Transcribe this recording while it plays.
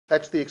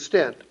That's the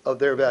extent of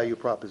their value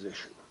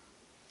proposition.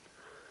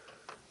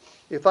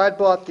 If I'd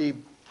bought the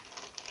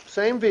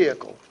same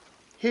vehicle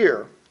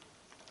here,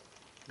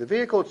 the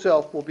vehicle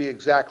itself will be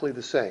exactly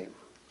the same.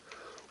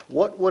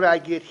 What would I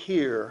get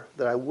here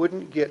that I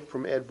wouldn't get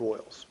from Ed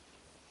Voiles?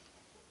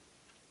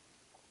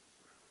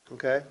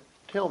 Okay,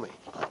 tell me.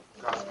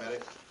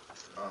 Cosmetic,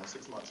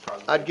 6 months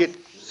cosmetic. I'd get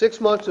 6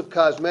 months of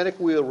cosmetic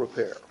wheel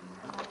repair.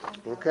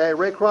 Okay,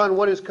 Ray Cron,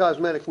 what is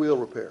cosmetic wheel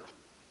repair?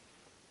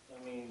 I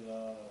mean,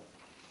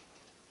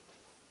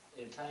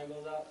 if time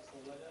goes out,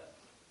 something like that?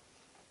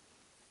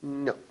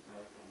 No,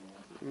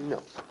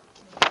 no.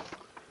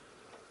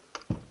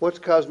 What's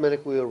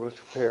cosmetic wheel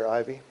repair,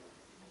 Ivy?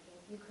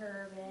 You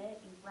curve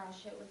it, you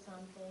brush it with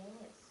something,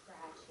 it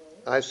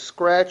scratches. I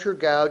scratch or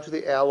gouge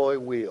the alloy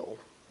wheel.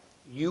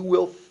 You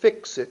will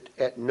fix it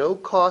at no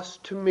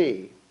cost to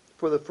me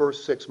for the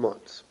first 6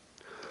 months.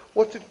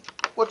 What's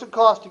it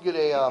cost to get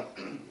a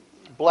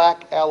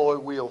black alloy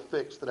wheel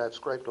fixed that I've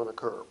scraped on a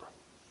curb?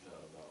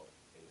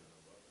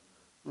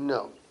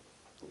 No,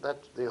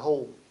 that's the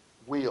whole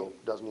wheel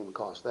doesn't even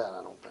cost that,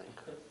 I don't think.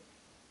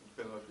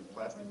 Depending on if you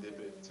plastic dip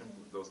it,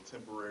 those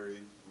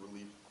temporary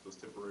relief, those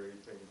temporary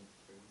things.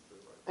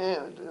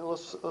 And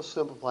let's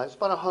simplify. It's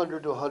about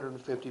 $100 to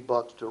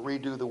 $150 to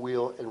redo the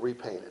wheel and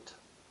repaint it.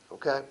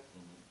 Okay?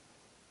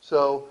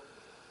 So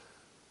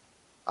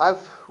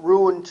I've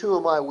ruined 2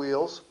 of my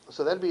wheels,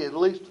 so that'd be at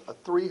least a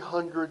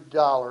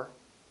 $300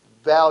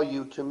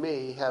 value to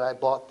me had I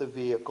bought the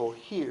vehicle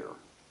here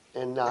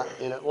and not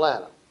in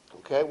Atlanta.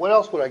 Okay? What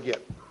else would I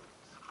get?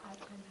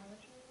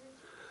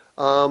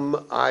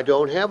 I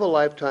don't have a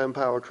lifetime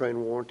powertrain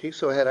warranty,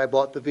 so had I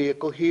bought the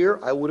vehicle here,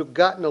 I would have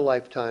gotten a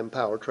lifetime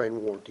powertrain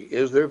warranty.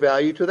 Is there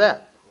value to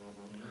that?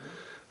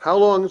 How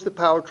long is the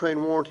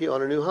powertrain warranty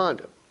on a new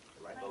Honda?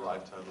 Like a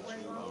lifetime that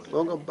you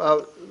own it.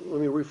 Well, let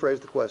me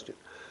rephrase the question.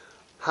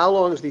 How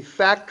long is the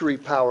factory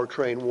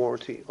powertrain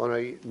warranty on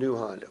a new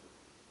Honda?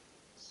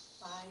 It's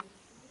 5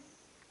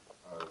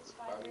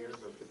 years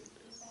or 50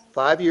 years.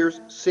 5 years,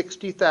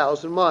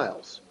 60,000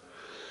 miles.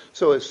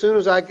 So as soon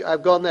as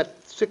I've gone that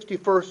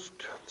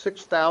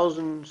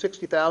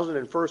 60,000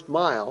 and first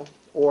mile,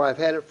 or I've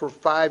had it for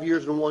 5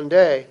 years and 1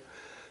 day,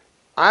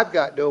 I've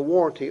got no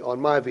warranty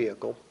on my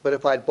vehicle. But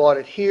if I'd bought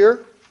it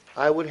here,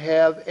 I would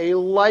have a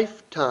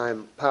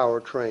lifetime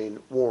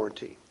powertrain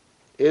warranty.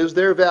 Is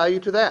there value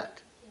to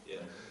that?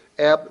 Yes.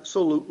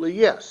 Absolutely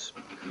yes.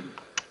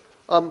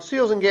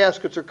 Seals and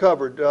gaskets are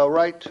covered,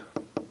 right?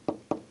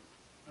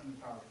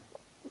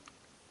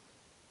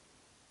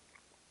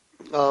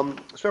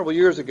 Several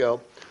years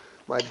ago,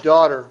 my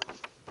daughter,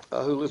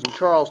 who lives in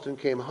Charleston,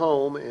 came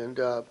home and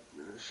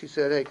she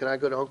said, "Hey, can I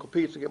go to Uncle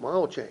Pete's and get my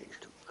oil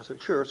changed?" I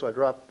said, "Sure." So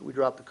we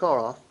dropped the car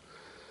off.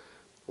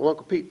 Well,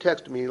 Uncle Pete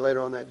texted me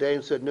later on that day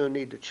and said, "No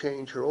need to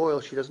change her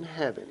oil. She doesn't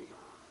have any."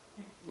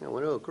 I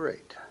went, "Oh,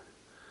 great."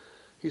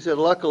 He said,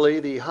 "Luckily,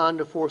 the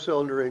Honda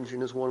 4-cylinder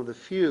engine is one of the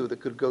few that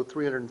could go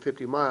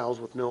 350 miles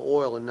with no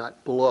oil and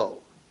not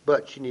blow.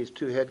 But she needs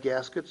 2 head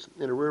gaskets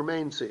and a rear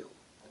main seal.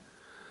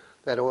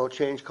 That oil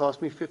change cost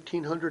me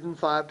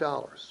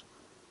 $1,505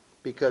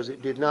 because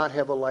it did not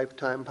have a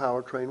lifetime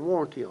powertrain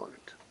warranty on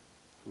it.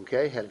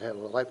 Okay, had it had a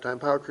lifetime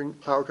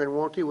powertrain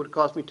warranty, it would have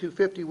cost me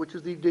 $250, which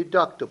is the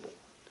deductible.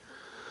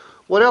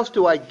 What else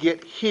do I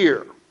get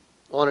here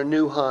on a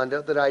new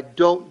Honda that I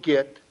don't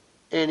get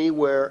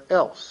anywhere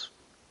else?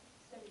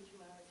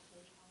 72-hour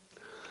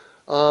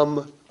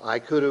exchange. I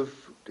could have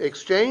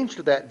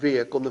exchanged that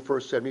vehicle in the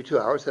first 72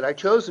 hours had I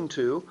chosen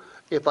to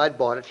if I'd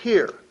bought it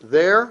here.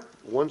 There,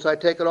 once I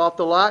take it off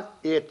the lot,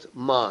 it's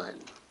mine.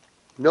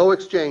 No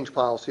exchange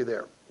policy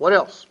there. What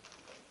else?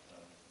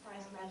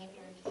 Price match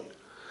guarantee.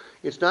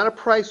 It's not a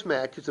price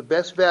match, it's a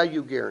best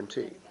value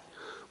guarantee,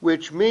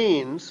 which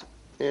means,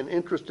 and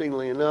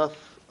interestingly enough,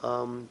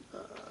 I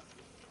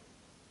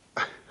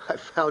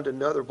found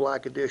another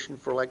black edition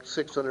for like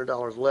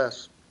 $600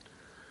 less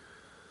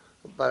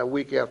about a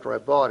week after I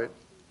bought it.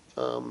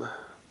 Thought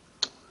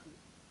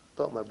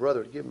my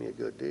brother would give me a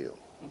good deal.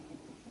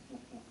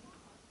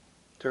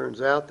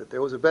 Turns out that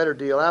there was a better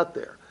deal out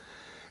there.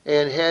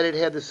 And had it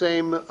had the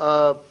same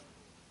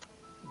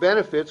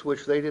benefits,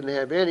 which they didn't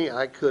have any,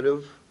 I could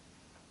have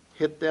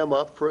hit them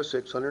up for a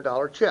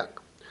 $600 check.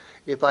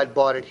 If I'd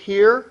bought it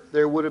here,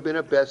 there would have been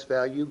a best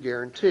value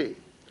guarantee.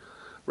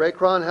 Ray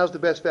Cron, how's the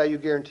best value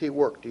guarantee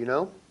work? Do you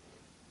know?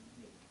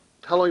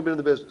 How long have you been in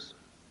the business?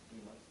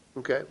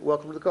 Okay,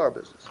 welcome to the car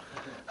business.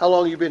 How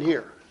long have you been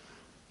here?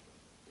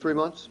 3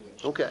 months?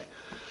 Okay.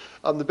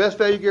 The best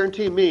value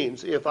guarantee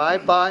means if I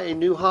buy a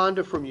new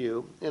Honda from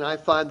you and I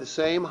find the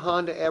same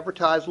Honda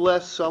advertised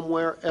less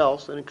somewhere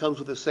else and it comes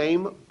with the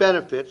same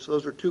benefits,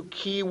 those are 2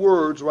 key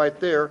words right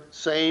there,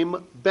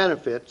 same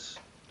benefits,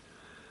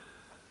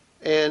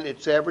 and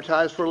it's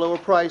advertised for a lower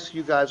price,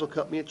 you guys will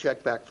cut me a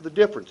check back for the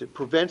difference. It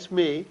prevents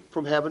me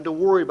from having to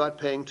worry about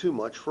paying too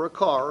much for a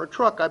car or a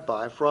truck I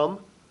buy from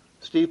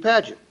Steve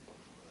Padgett.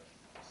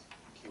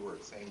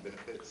 Keyword, same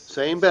benefits.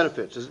 Same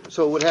benefits.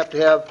 So it would have to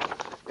have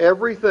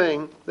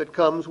everything that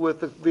comes with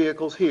the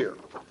vehicles here.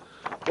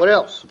 What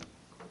else?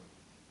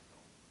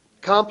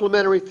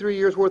 Complimentary 3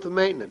 years worth of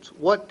maintenance.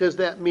 What does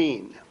that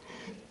mean?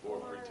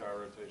 4 free tire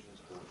rotations,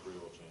 4 free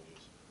oil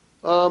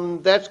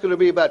changes. That's going to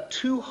be about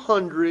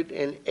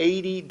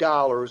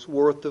 $280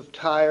 worth of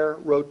tire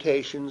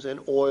rotations and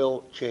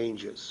oil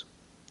changes.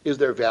 Is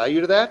there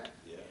value to that?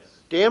 Yes.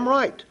 Damn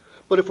right.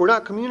 But if we're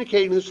not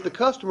communicating this to the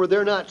customer,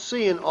 they're not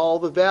seeing all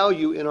the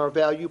value in our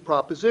value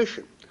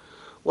proposition.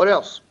 What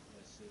else?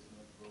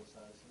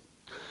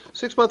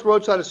 6-month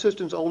roadside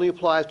assistance only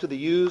applies to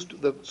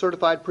the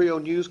certified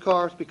pre-owned used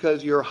cars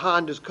because your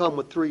Hondas come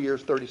with 3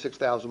 years,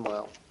 36,000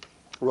 mile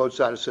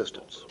roadside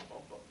assistance.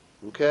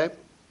 Okay?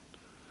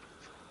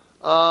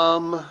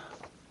 And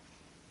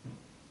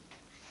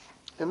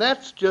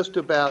that's just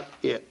about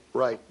it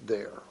right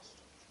there.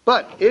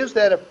 But is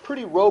that a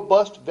pretty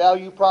robust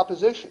value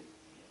proposition?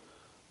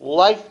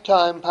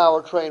 Lifetime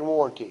powertrain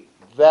warranty,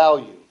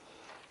 value.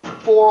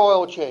 4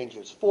 oil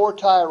changes, 4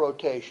 tire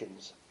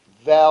rotations,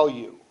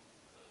 value.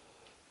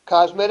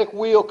 Cosmetic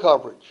wheel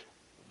coverage,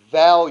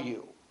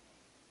 value.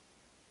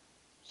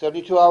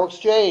 72-hour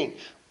exchange,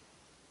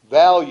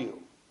 value.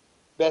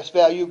 Best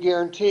value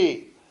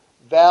guarantee,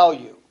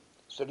 value.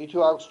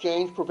 72-hour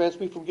exchange prevents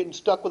me from getting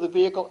stuck with a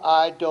vehicle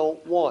I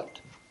don't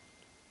want.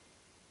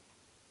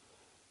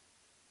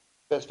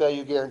 Best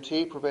value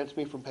guarantee prevents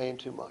me from paying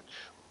too much.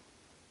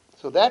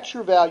 So that's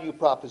your value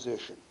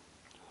proposition.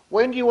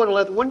 When do you want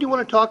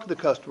to talk to the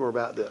customer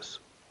about this?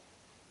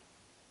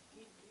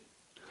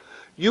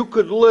 You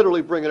could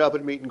literally bring it up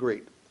at meet and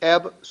greet.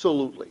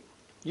 Absolutely.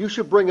 You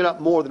should bring it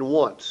up more than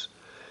once.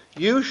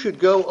 You should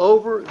go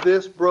over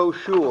this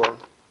brochure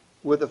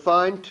with a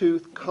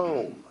fine-tooth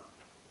comb.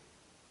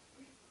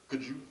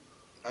 Could you,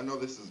 I know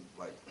this is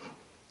like,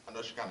 I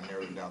know she kind of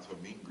narrowed it down to a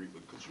meet and greet,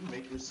 but could you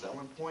make your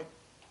selling point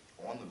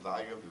on the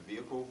value of the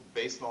vehicle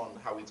based on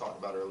how we talked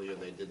about earlier?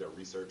 They did their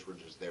research, we're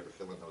just there to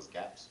fill in those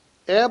gaps.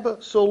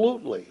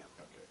 Absolutely. Okay.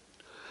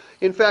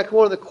 In fact,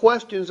 one of the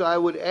questions I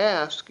would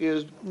ask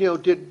is,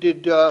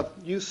 did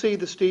you see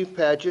the Steve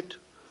Paget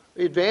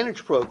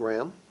Advantage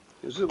program?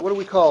 What do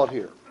we call it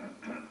here?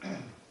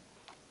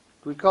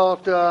 Do we call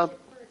it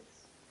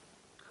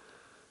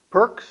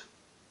perks?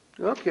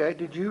 Okay.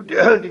 Did you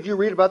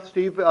read about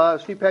the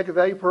Steve Paget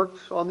Value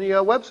Perks on the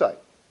website?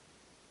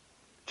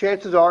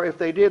 Chances are, if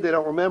they did, they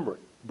don't remember it.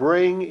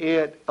 Bring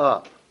it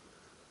up.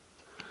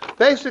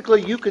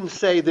 Basically, you can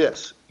say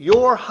this: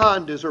 your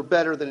Hondas are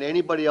better than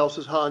anybody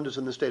else's Hondas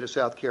in the state of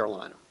South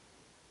Carolina.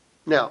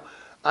 Now,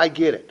 I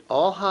get it.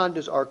 All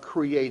Hondas are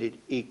created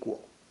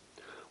equal.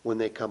 When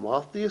they come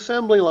off the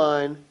assembly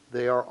line,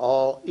 they are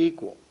all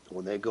equal.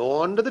 When they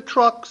go onto the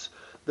trucks,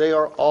 they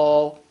are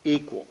all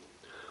equal.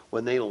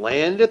 When they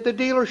land at the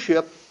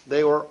dealership,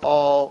 they are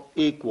all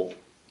equal.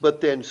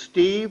 But then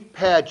Steve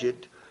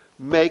Paget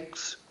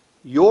makes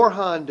your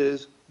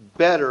Hondas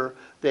better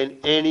than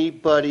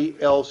anybody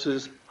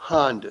else's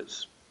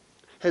Hondas.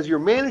 Has your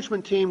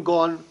management team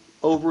gone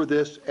over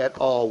this at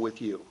all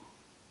with you?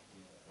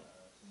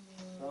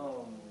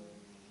 Some,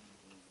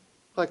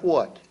 Like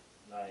what?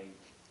 like,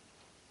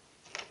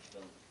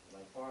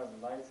 far as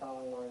the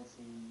lifetime warranty,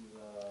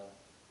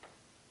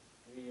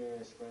 3-year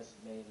express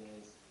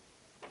maintenance,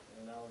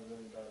 and that was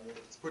really about it.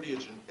 It's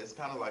it's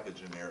kind of like a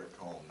generic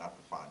comb, not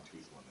the fine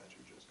tooth one that you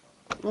just kind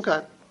of.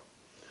 Okay.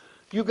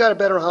 You've got a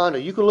better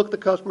Honda. You can look the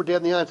customer dead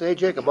in the eye and say, hey,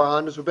 Jacob,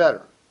 our Hondas are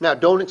better. Now,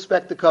 don't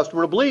expect the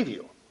customer to believe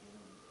you.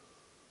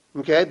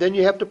 Okay? Then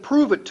you have to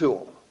prove it to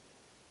them.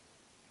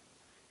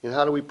 And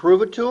how do we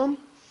prove it to them?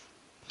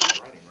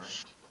 Writing,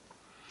 right?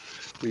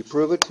 We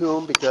prove it to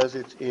them because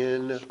it's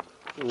in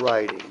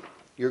writing.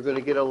 You're going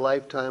to get a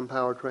lifetime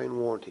powertrain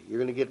warranty. You're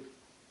going to get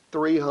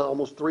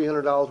almost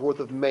 $300 worth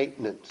of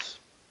maintenance.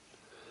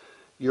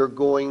 You're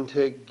going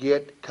to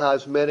get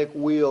cosmetic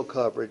wheel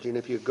coverage, and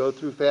if you go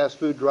through fast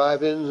food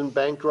drive-ins and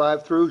bank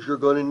drive-thrus, you're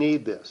going to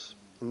need this.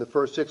 And the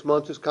first 6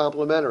 months is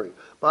complimentary.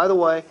 By the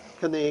way,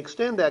 can they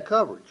extend that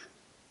coverage?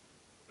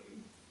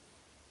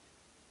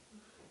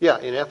 Yeah,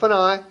 in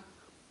F&I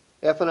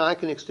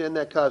can extend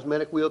that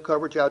cosmetic wheel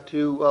coverage out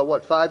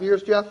to, 5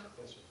 years, Jeff?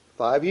 Yes, sir.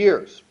 5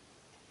 years.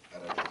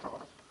 At extra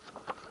cost.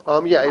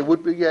 Yeah, it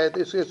would be,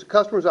 it's a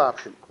customer's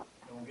option.